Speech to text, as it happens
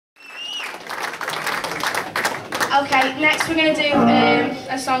Okay, next we're going to do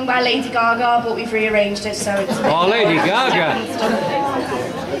a song by Lady Gaga, but we've rearranged it so it's... Oh, Lady Gaga!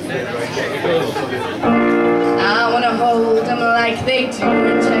 I want to hold them like they do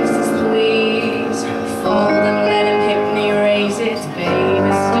in Texas, please. Fold them, let them hit me, raise it,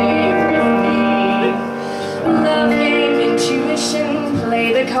 baby, stay with me. Love game, intuition,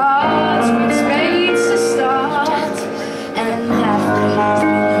 play the cards with spades to start. And after he's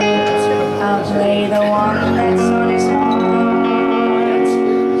been hurt, I'll play the one that's on his heart.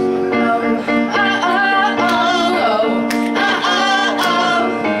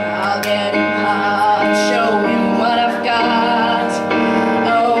 I'll get him hard, show him what I've got.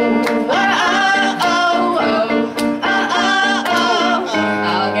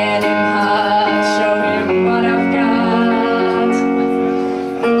 I'll get him hard, show him what I've got.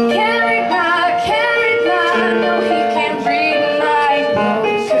 Carry my, no he can't read my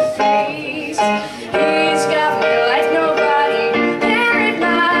poker face. He's got me like nobody. Carry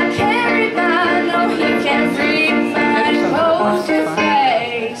my, no he can't read my poker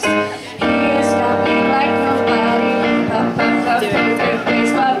face. He's got me like nobody. Poker face, poker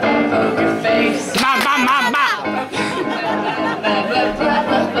face.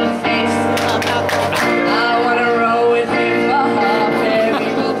 I wanna roll with him, my heart where we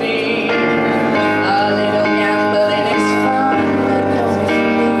will be. A little gambling is fun, but no with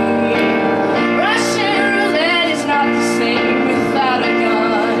me. Russian roulette is not the same without a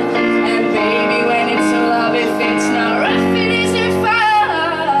gun. And baby, when it's love, if it's not rough, it isn't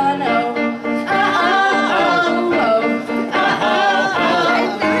fun.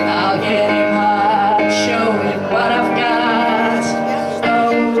 I'll get him hard, show him what I've got.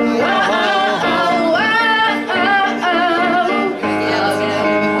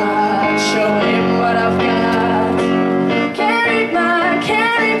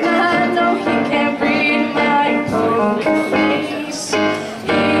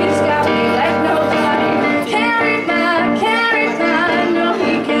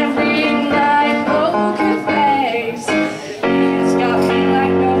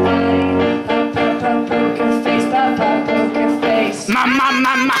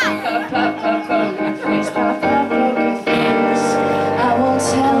 I won't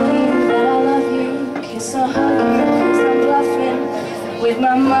tell you that I love you, kiss or hug you, 'cause I'm bluffing. With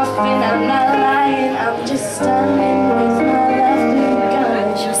my muffin, I'm not lying, I'm just standing with my love blue gun.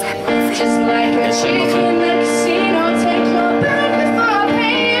 Just like a chick in the casino, take your back before I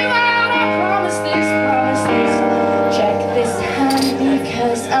pay you out. I promise this, check this hand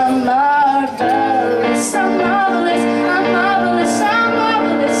because I'm marvelous, I'm marvelous, I'm marvelous, I'm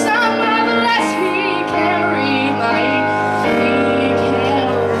marvelous, I'm marvelous. He can't read my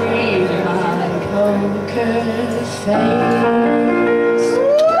poker face.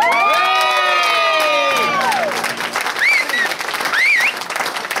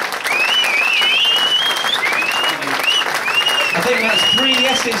 I think that's 3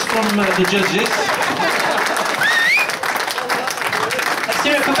 yeses from the judges. Let's do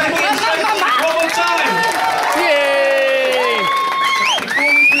it for Becky and Sophie one more time.